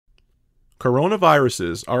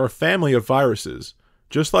Coronaviruses are a family of viruses,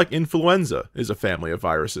 just like influenza is a family of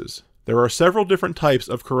viruses. There are several different types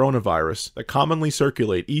of coronavirus that commonly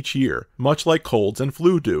circulate each year, much like colds and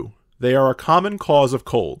flu do. They are a common cause of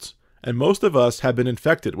colds, and most of us have been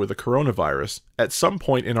infected with a coronavirus at some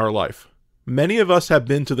point in our life. Many of us have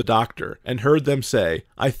been to the doctor and heard them say,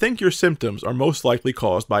 "I think your symptoms are most likely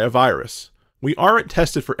caused by a virus." We aren't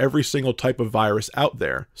tested for every single type of virus out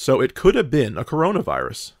there, so it could have been a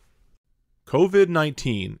coronavirus.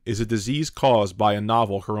 COVID-19 is a disease caused by a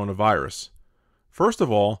novel coronavirus. First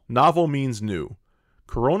of all, novel means new.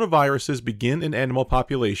 Coronaviruses begin in animal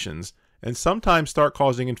populations and sometimes start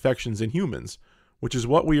causing infections in humans, which is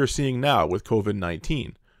what we are seeing now with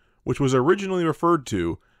COVID-19, which was originally referred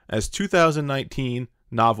to as 2019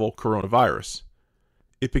 novel coronavirus.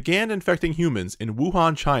 It began infecting humans in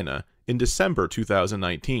Wuhan, China in December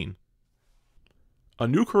 2019. A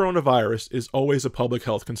new coronavirus is always a public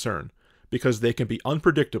health concern because they can be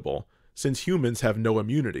unpredictable since humans have no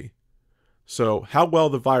immunity. So, how well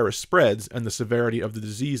the virus spreads and the severity of the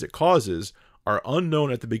disease it causes are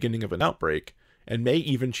unknown at the beginning of an outbreak and may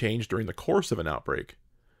even change during the course of an outbreak.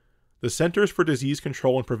 The Centers for Disease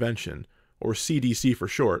Control and Prevention, or CDC for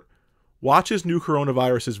short, watches new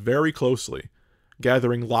coronaviruses very closely,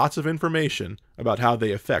 gathering lots of information about how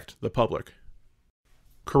they affect the public.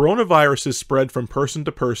 Coronaviruses spread from person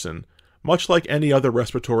to person, much like any other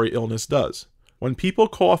respiratory illness does. When people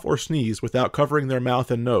cough or sneeze without covering their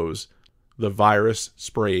mouth and nose, the virus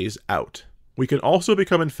sprays out. We can also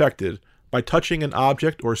become infected by touching an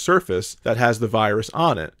object or surface that has the virus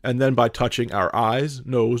on it, and then by touching our eyes,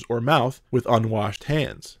 nose, or mouth with unwashed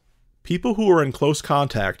hands. People who are in close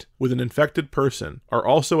contact with an infected person are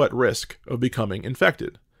also at risk of becoming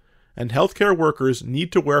infected, and healthcare workers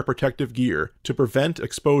need to wear protective gear to prevent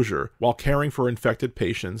exposure while caring for infected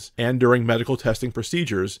patients and during medical testing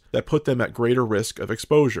procedures that put them at greater risk of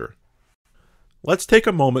exposure. Let's take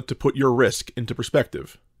a moment to put your risk into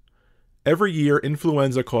perspective. Every year,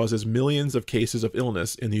 influenza causes millions of cases of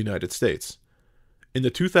illness in the United States. In the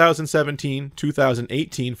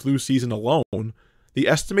 2017-2018 flu season alone, the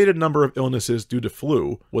estimated number of illnesses due to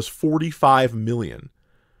flu was 45 million.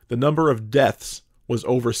 The number of deaths was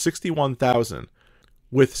over 61,000,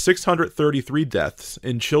 with 633 deaths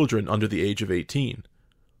in children under the age of 18.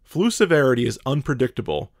 Flu severity is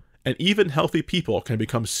unpredictable, and even healthy people can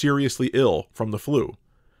become seriously ill from the flu.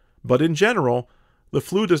 But in general, the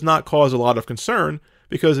flu does not cause a lot of concern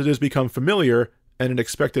because it has become familiar and an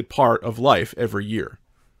expected part of life every year.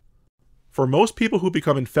 For most people who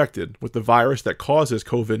become infected with the virus that causes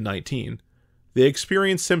COVID-19, they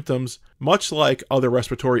experience symptoms much like other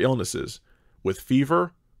respiratory illnesses, with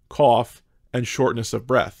fever, cough, and shortness of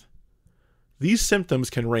breath. These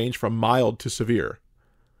symptoms can range from mild to severe.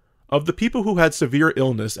 Of the people who had severe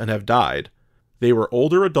illness and have died, they were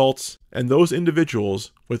older adults and those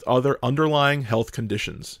individuals with other underlying health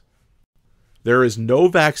conditions. There is no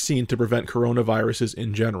vaccine to prevent coronaviruses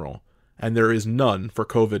in general, and there is none for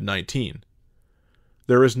COVID-19.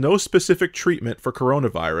 There is no specific treatment for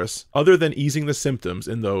coronavirus other than easing the symptoms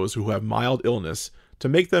in those who have mild illness to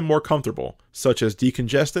make them more comfortable, such as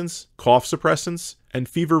decongestants, cough suppressants, and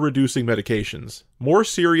fever-reducing medications. More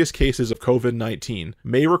serious cases of COVID-19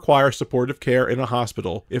 may require supportive care in a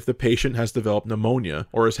hospital if the patient has developed pneumonia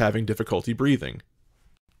or is having difficulty breathing.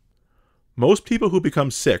 Most people who become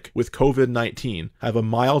sick with COVID-19 have a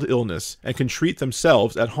mild illness and can treat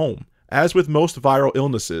themselves at home. As with most viral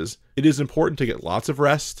illnesses, it is important to get lots of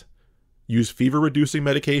rest, use fever-reducing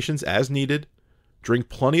medications as needed, drink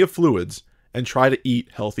plenty of fluids, and try to eat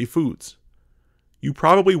healthy foods. You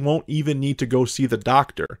probably won't even need to go see the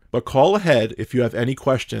doctor, but call ahead if you have any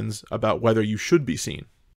questions about whether you should be seen.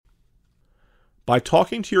 By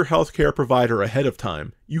talking to your healthcare provider ahead of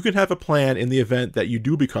time, you can have a plan in the event that you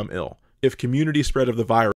do become ill. If community spread of the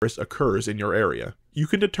virus occurs in your area, you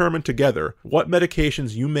can determine together what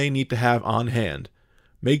medications you may need to have on hand,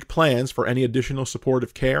 make plans for any additional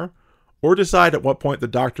supportive care, or decide at what point the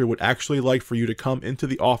doctor would actually like for you to come into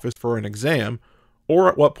the office for an exam, or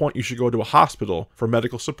at what point you should go to a hospital for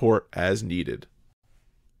medical support as needed.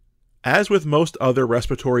 As with most other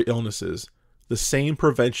respiratory illnesses, the same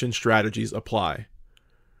prevention strategies apply.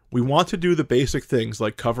 We want to do the basic things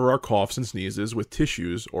like cover our coughs and sneezes with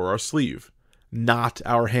tissues or our sleeve, not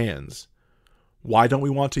our hands. Why don't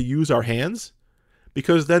we want to use our hands?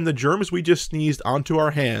 Because then the germs we just sneezed onto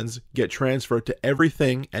our hands get transferred to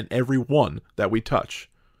everything and everyone that we touch.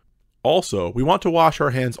 Also, we want to wash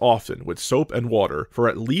our hands often with soap and water for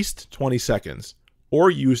at least 20 seconds, or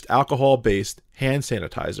use alcohol-based hand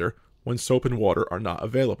sanitizer when soap and water are not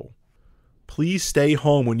available. Please stay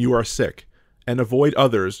home when you are sick, and avoid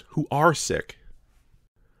others who are sick.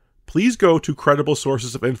 Please go to credible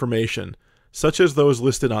sources of information, such as those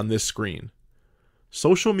listed on this screen.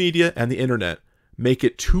 Social media and the internet make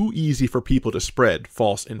it too easy for people to spread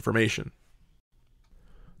false information.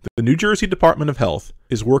 The New Jersey Department of Health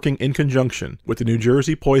is working in conjunction with the New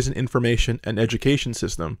Jersey Poison Information and Education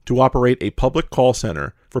System to operate a public call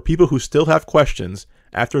center for people who still have questions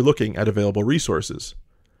after looking at available resources.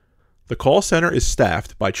 The call center is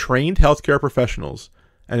staffed by trained healthcare professionals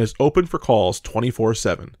and is open for calls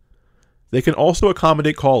 24/7. They can also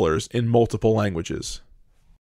accommodate callers in multiple languages.